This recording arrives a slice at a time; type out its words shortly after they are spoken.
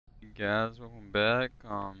Hey guys, welcome back.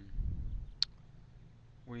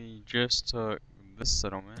 We just took this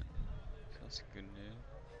settlement, so that's good news.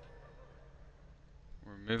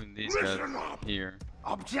 We're moving these guys Listen up! here.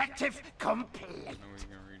 Objective complete. I don't know if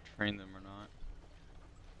we're gonna retrain them or not.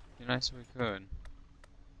 Be nice if we could.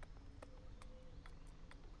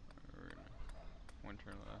 We're gonna one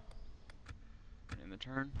turn left. In the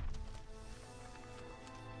turn.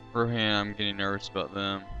 Rohan, I'm getting nervous about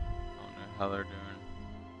them. I don't know how they're doing.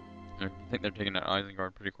 I think they're taking that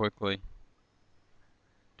Isengard pretty quickly.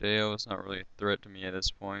 Dale is not really a threat to me at this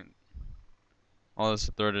point. All this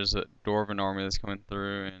threat is that Dwarven army that's coming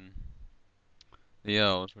through and the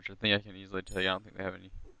elves, which I think I can easily tell you. I don't think they have any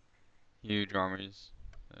huge armies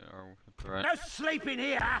that are a threat. No sleeping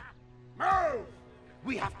here! Move!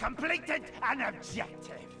 We have completed an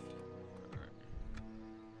objective.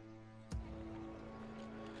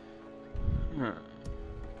 Alright.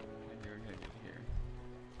 We're gonna get here.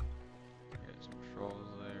 Get some trolls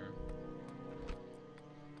there.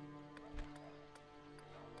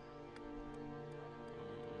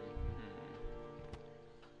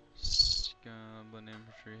 Goblin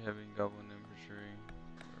infantry, heavy goblin infantry.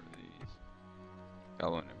 What are these?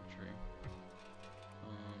 Goblin infantry.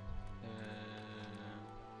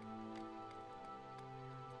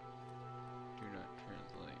 Do not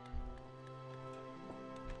translate.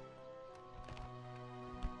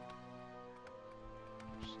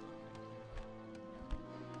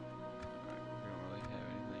 Alright, we don't really have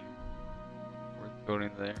anything worth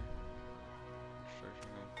building there. Construction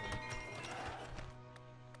complete.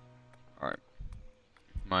 Alright.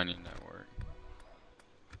 Mining network.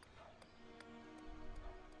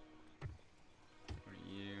 What are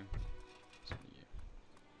you? What's you?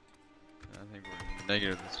 I think we're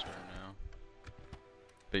negative this turn now.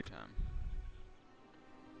 Big time.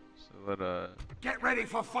 So Get ready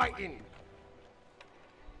for fighting.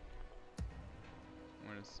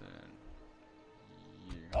 what is that?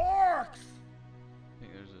 You. Orcs! I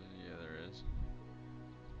think there's a, yeah, there is.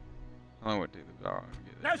 I would do the bar.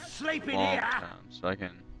 No sleeping Long here! time, so I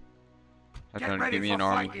can have Get time to ready give me for an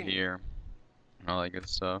army fighting. here and all that good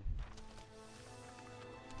stuff.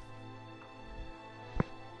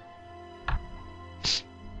 Nothing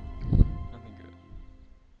good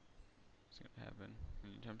is gonna happen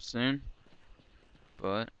anytime soon.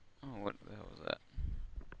 But oh, what the hell was that?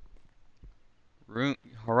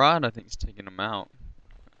 Harad, I think, is taking them out.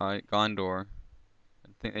 Alright, Gondor. I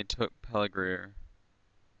think they took Peligreer.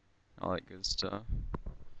 All that good stuff.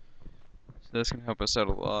 So that's gonna help us out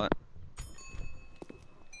a lot.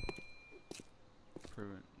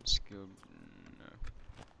 Proven skill. No.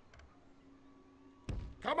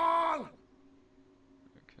 Come on!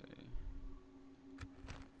 Okay.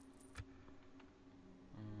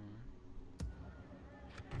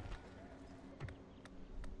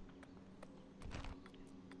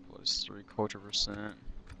 +3 culture percent.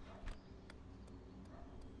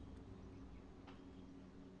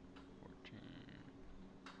 14.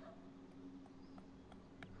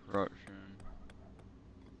 Corruption.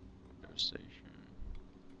 Devastation.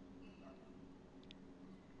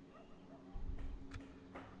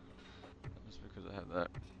 That's because I have that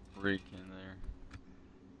reek in there.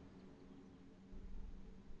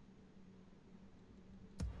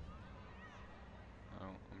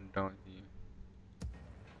 Oh, I'm done with you.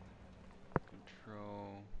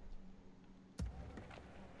 Control.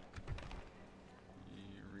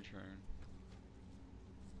 You return.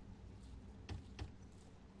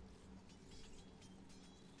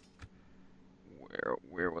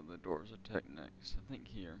 Where will the dwarves attack next? I think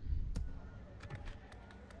here.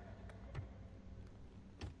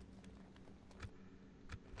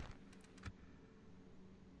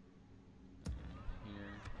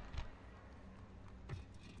 Here.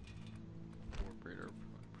 Breeder,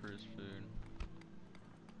 produce food.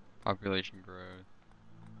 Population growth.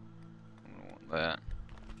 I'm gonna want that.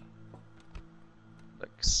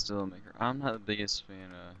 Like still maker. I'm not the biggest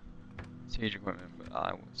fan of siege equipment, but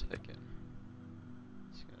I will take it.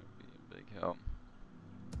 It's gonna be a big help.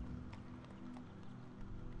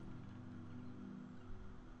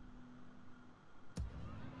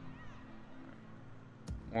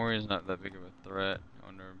 Warrior's not that big of a threat. I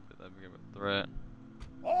wonder if that big of a threat.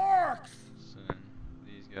 Orcs! Send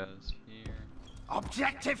these guys here.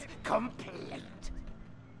 Objective complete.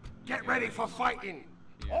 Get ready for fighting.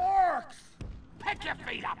 Here. Orcs! Pick your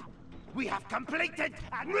feet up. We have completed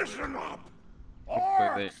and listen up.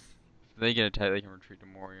 Hopefully Orcs! if they get attacked, they can retreat to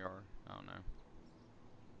Moriar. I don't know.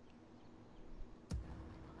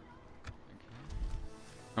 Okay.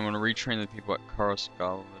 I'm gonna retrain the people at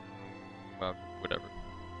Karlskal and whatever.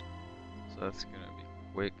 So that's gonna be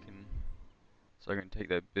quick and So I can take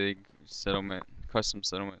that big settlement, custom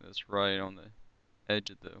settlement that's right on the edge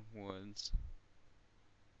of the woods.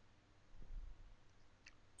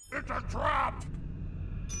 It's a trap!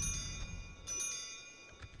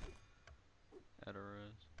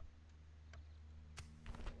 Adaros.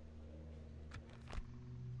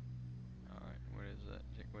 Alright, what is that?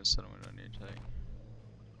 What settlement do I need to take?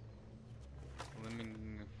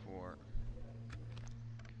 Lemming Fort.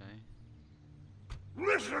 Okay.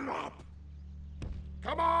 Listen up!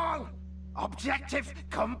 Come on! Objective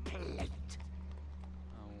complete.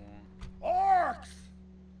 I want Orcs!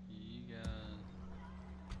 you guys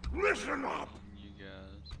Listen up! and you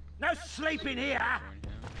guys. No sleeping here!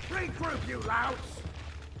 Join him. Regroup, you louts!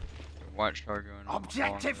 Watchtower going on.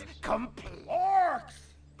 Objective complete.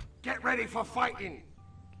 Orcs! Get ready for fighting!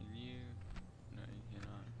 Can you? No, you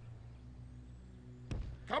cannot.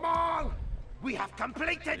 Come on! We have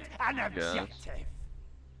completed an Yes. objective.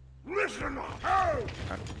 Listen up! Oh!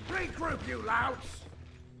 Regroup, you louts!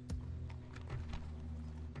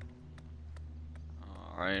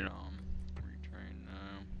 Alright, retrain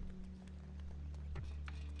now.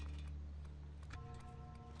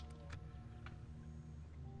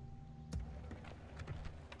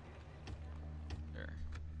 There.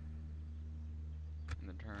 In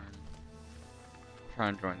the turn. Try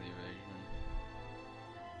and join the invasion.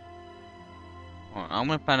 Well, I'm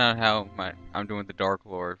gonna find out how I'm doing with the Dark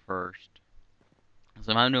Lord first.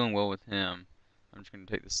 So if I'm doing well with him, I'm just gonna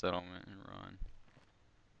take the settlement and run.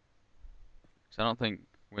 Cause I don't think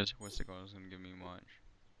Wistigal is gonna give me much.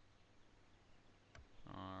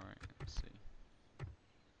 Alright, let's see.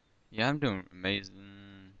 Yeah, I'm doing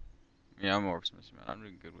amazing. Yeah, I'm orcs missing. I'm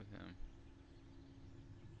doing good with him.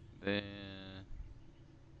 Then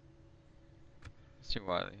let's see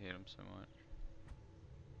why they hate him so much.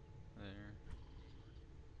 There.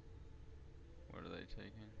 What are they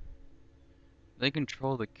taking? They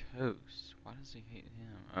control the coast. Why does he hate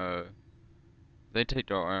him? They take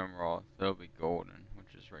Dark Emerald, they'll be golden,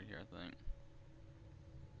 which is right here, I think.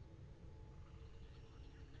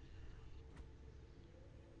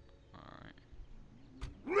 Alright.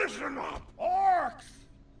 Listen up! Orcs!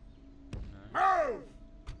 No. Move!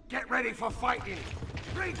 Get ready for fighting!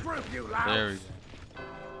 Regroup, you louts! There we go.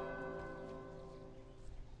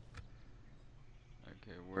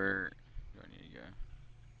 Okay, where do I need to go?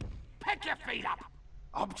 Pick your feet up!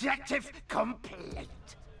 Objective complete.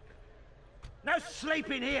 No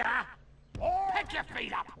sleeping here! Pick your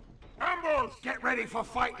feet up! Ambush! Get ready for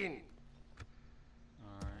fighting!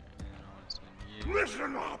 Alright, and then I want to send you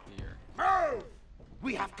Listen up! here. Move!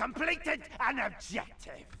 We have completed an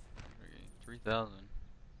objective. Okay, 3,000.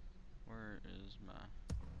 Where is my...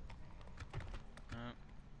 Oh.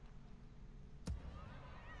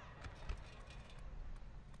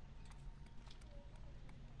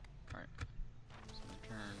 Alright. So the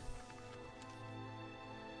turn.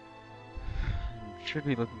 Should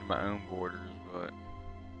be looking at my own borders, but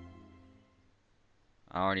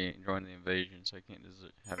I already joined the invasion, so I can't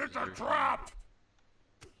have It's a desertion. trap!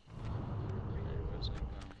 There goes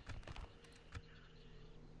income.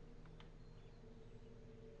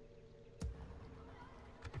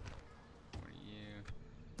 What are you?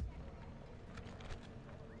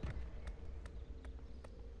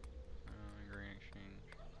 Green exchange.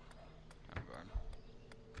 Time guard.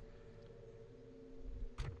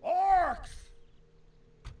 Orcs!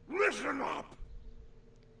 Listen up!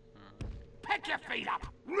 Alright. Pick your feet up!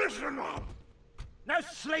 Listen up! No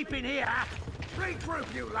sleeping here!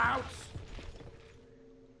 Regroup, you louts!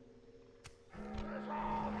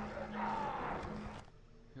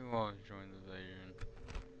 Who always joined the invasion?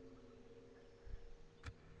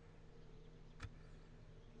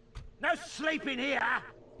 No sleeping here!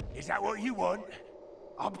 Is that what you want?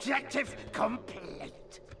 Objective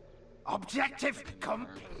complete. Objective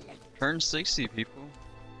complete. Turn 60, people.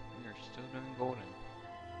 We are still doing golden.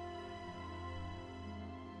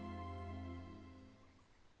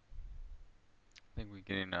 I think we're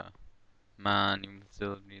getting a mining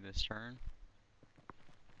facility this turn.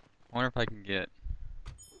 I wonder if I can get...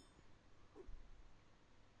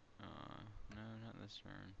 no, not this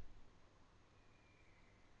turn.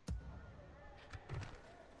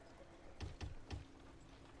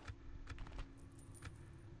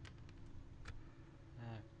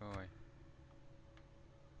 Ah, boy.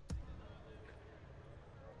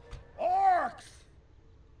 Orcs!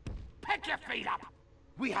 Pick your feet up!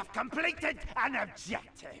 We have completed an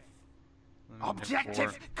objective.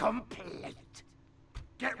 Objective complete.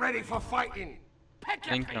 Get ready for fighting. Pick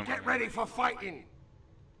your feet. Get ready for fighting.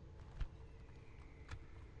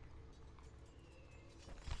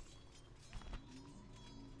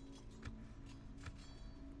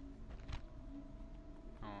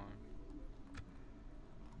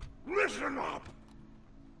 Listen up.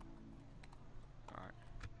 Alright.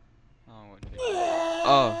 Oh, what did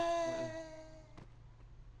Oh!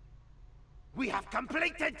 We have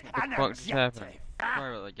completed What an the fuck just happened? objective.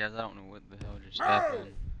 Sorry about that, guys. I don't know what the hell just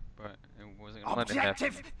happened. But it wasn't gonna let it happen.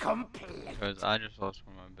 Objective complete. Because I just lost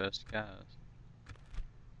one of my best guys.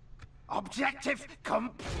 Objective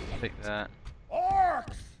complete. Take that.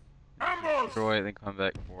 Orcs! Ambush! Destroy it, then come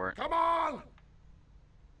back for it. Come on! Alright,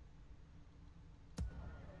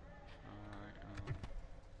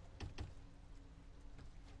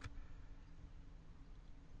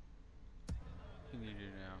 what can you do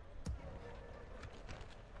now?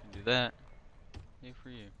 You can do that. Yay for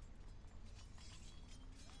you.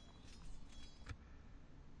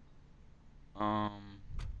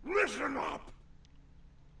 Listen up!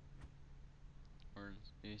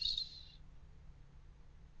 Where's this?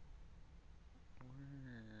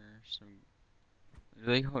 Where's some... Do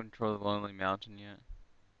they control the Lonely Mountain yet?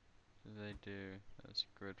 If they do, that's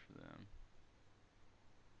good for them.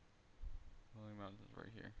 Lonely Mountain's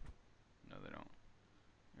right here. No, they don't.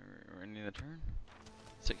 We're ending the turn?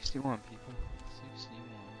 61 people. 61.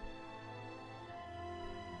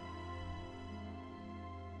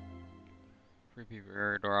 Free people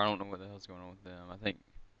area door. I don't know what the hell's going on with them. I think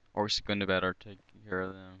Orcs Gundabad are taking care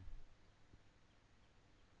of them.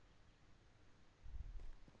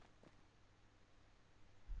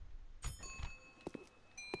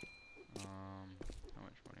 How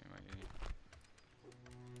much money am I getting?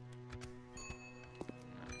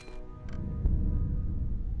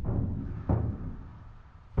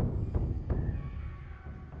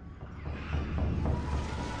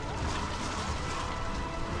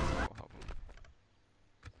 I'll help them.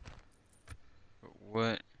 But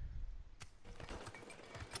what?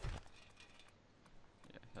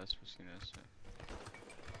 Yeah, that's what's gonna say.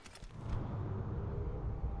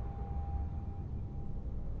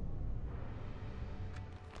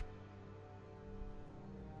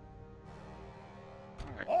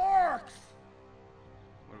 Alright. Orcs!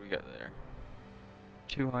 What do we got there?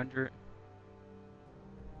 200.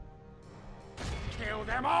 Kill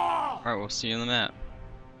them all! Alright, we'll see you on the map.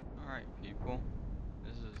 Alright, people.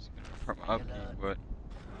 This is gonna hurt my upkeep, but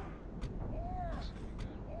this is gonna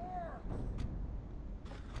be good.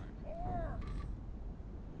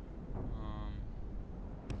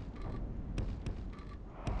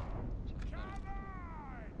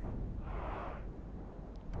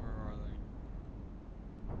 Where are they?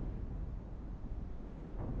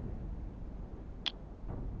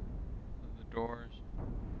 The doors.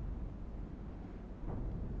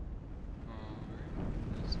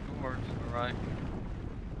 There's doors, alright.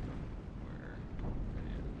 Where?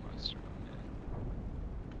 Must run in.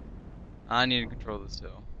 I need to control this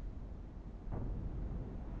hill.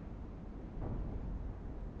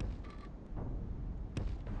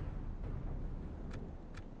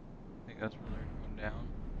 I think that's where they're going down.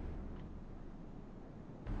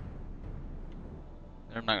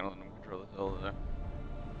 I'm not gonna let them control the hill though.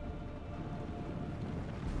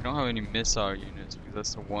 We don't have any missile units because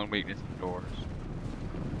that's the one weakness in doors.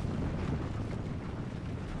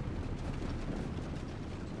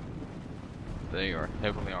 They are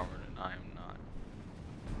heavily armored and I am not.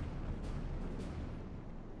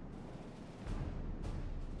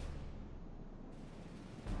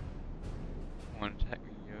 One attack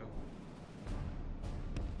me, go.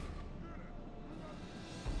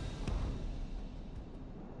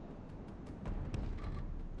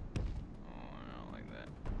 Oh, I don't like that.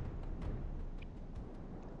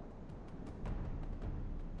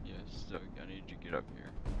 Yes, Doug, I need you to get up here.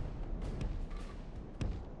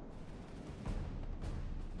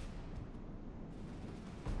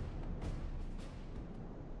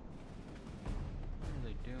 What are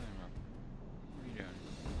they doing, Rob? What are you doing?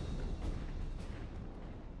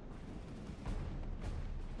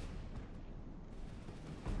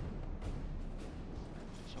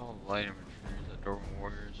 It's all light infantry. Is that Dwarven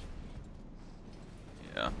warriors?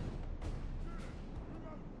 Yeah.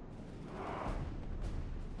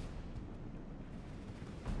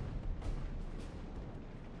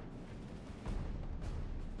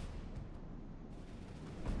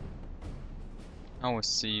 I will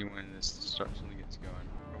see when this starts when it gets going.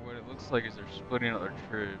 But what it looks like is they're splitting up their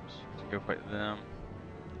troops to go fight them,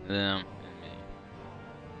 and me.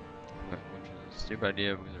 Which is a stupid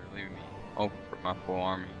idea because they're leaving me open for my full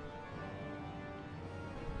army.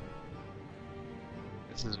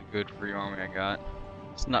 This is a good free army I got.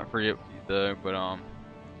 It's not free upkeep though, but I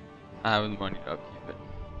have the money to upkeep it.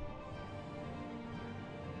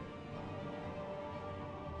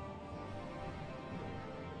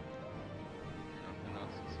 Nothing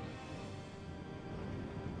else to see.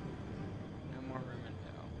 No more room in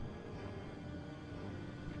hell.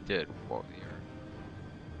 dead warrior.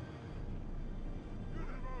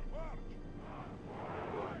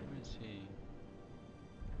 Who is he?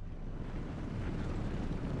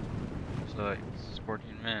 So like, it's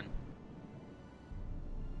 14 men.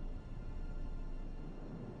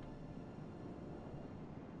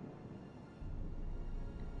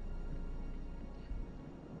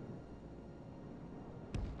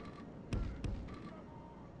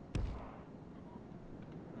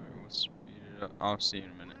 Alright, we'll speed it up. I'll see you in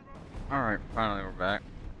a minute. Alright, finally we're back.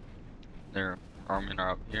 Their men are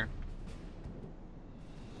up here.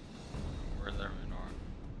 Where their men are.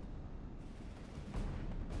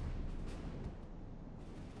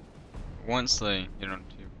 Once they get on 2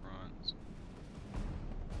 fronts,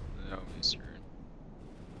 they'll be screwed.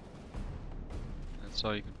 That's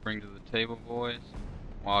all you can bring to the table, boys.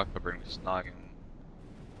 Well, I could bring the Snog and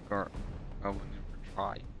Goblin in for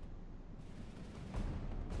try.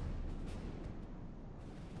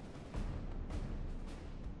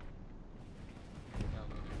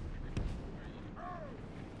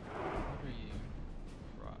 What are you?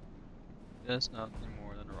 Rock. That's nothing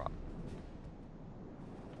more than a rock.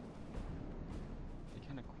 They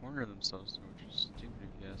kind of corner themselves, which is stupid if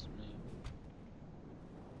you ask me.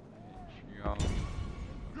 Y'all.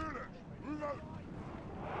 You guys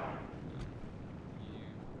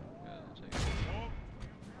take it.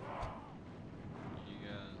 You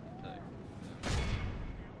guys take it.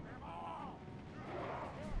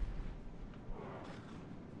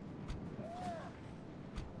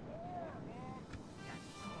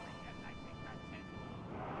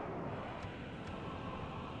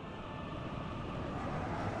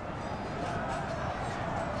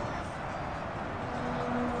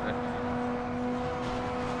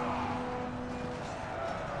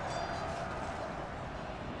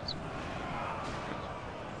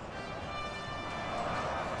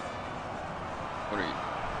 What are you?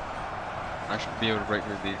 I should be able to break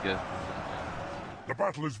through these guys. The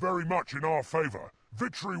battle is very much in our favor.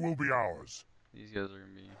 Victory will be ours. These guys are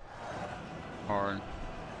gonna be hard.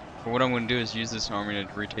 But what I'm gonna do is use this army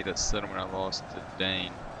to retake that settlement I lost to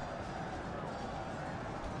Dane.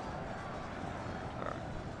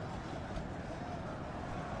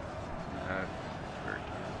 Alright.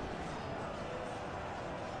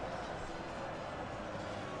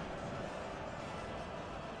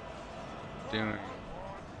 Doing.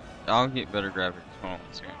 I'll get better graphics. Hold on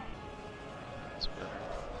one second. That's better.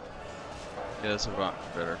 Yeah, that's a lot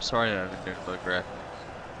better. Sorry that I've been doing low graphics.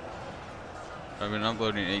 I've been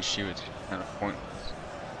uploading HD, which is kind of pointless.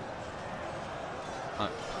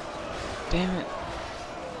 Damn it!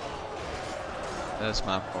 That's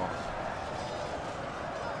my fault.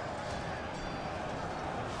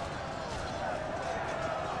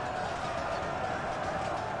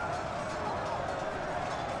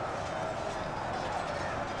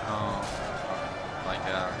 Like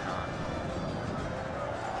that or not.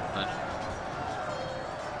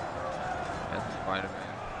 That's the fight of it.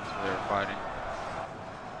 That's what they were fighting.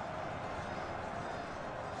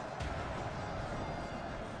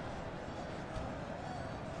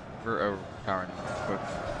 We're overpowering them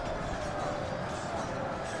quickly.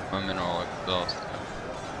 My men are all exhausted.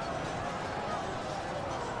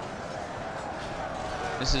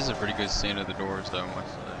 This is a pretty good stand of the doors though, I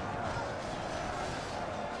must say.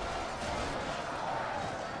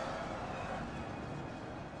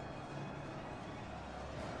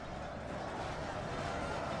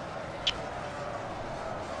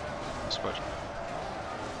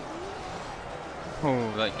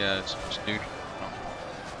 Oh, that guy's stupid.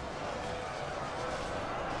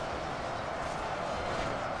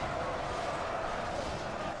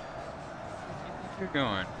 Where you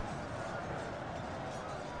going?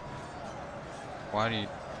 Why do you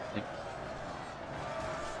think?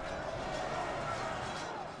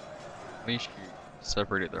 At least you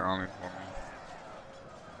separated their army for me.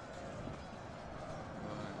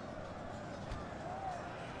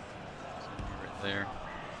 Right there.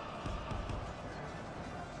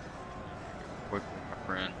 Quickly, my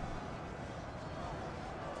friend.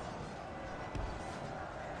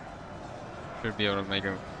 Should be able to make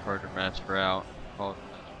a harder match route. Call it a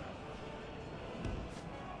match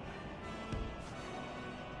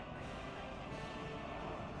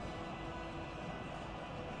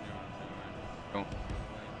route. Don't.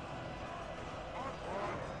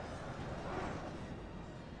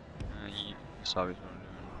 You saw what I'm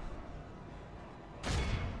doing.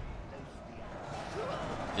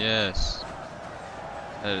 Yes.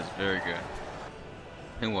 That is very good.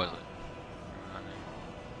 Who was it?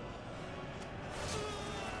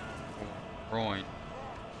 Roin.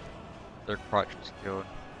 Their crotch was killed.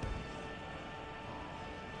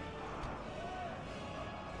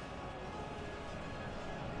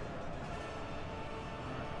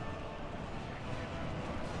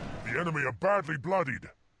 enemy are badly bloodied.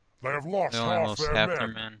 They have lost They only half lost their half men. their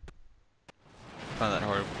men. I find that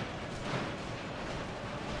hard.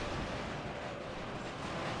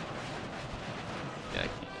 Yeah, I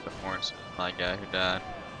can't get the horns. My guy who died.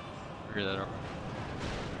 Figure that out.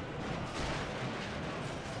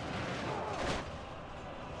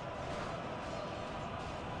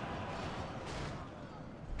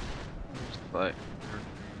 Where's the fight?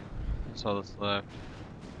 That's all that's left.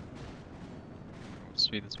 Let's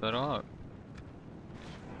speed this battle up.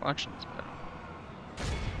 Watching this battle.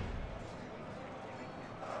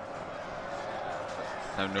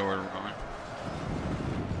 I have nowhere to run.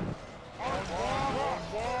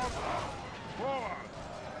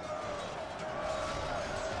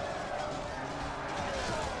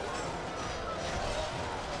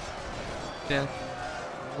 Death.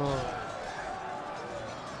 Roar.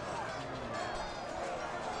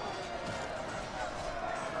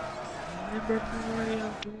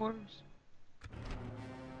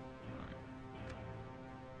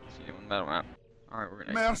 See you on that map. Alright, we're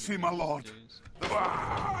gonna Mercy, my lord.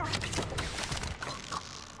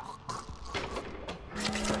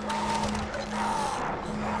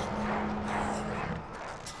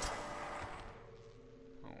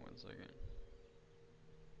 Oh, 1 second.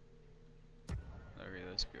 Okay,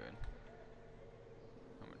 that's good.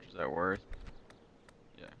 How much is that worth?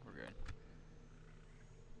 Yeah, we're good.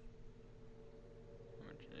 How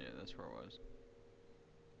much? Yeah, that's where I was.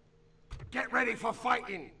 Get ready for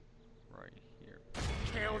fighting. Right here.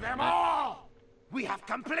 Kill them all. We have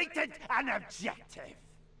completed an objective.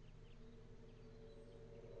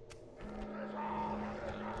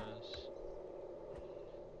 Yes.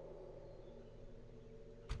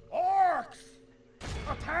 Orcs!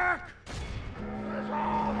 Attack!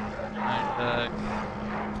 Attack.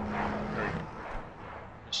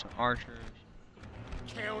 There's some archers.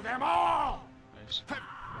 Kill them all! Nice.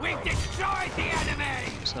 We've destroyed the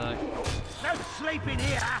enemy! Attack. No sleeping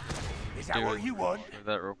here! Is that what you want? Do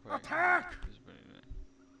that real quick. Attack!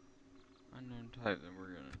 Unknown type, then we're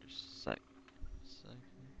gonna just second.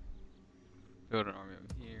 Build an army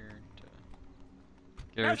over here to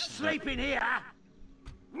No garrison. sleeping here!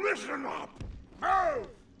 Listen up! Move!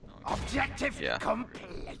 Objective Yeah.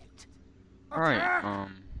 complete. Alright, Attack! I need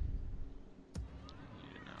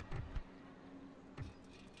to know.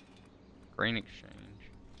 Grain exchange.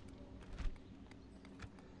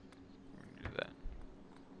 We're gonna do that.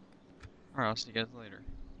 Alright, I'll see you guys later.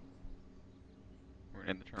 We're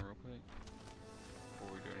gonna end the turn real quick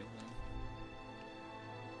before we do anything.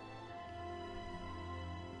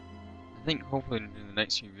 I think hopefully in the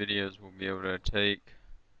next few videos we'll be able to take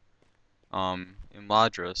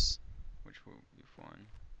Imladris, which will be fun.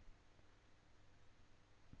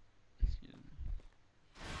 Excuse me.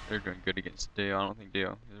 They're doing good against Dale. I don't think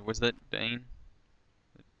Dale was that Dane?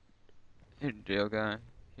 The Dale guy.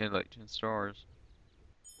 He had like 10 stars.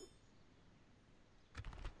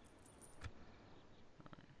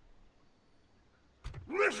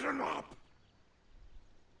 Listen up!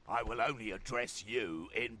 I will only address you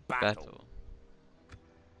in battle. Battle.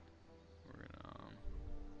 We're gonna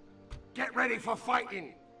Get ready for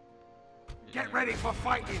fighting! yeah. Get ready for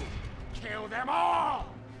fighting! Kill them all!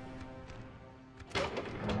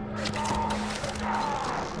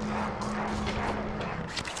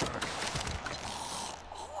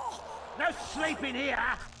 No sleeping here!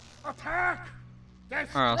 Attack!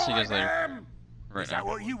 Destroy Alright, I'll see you guys later. them! Right Is now. that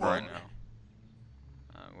what you Right want? now.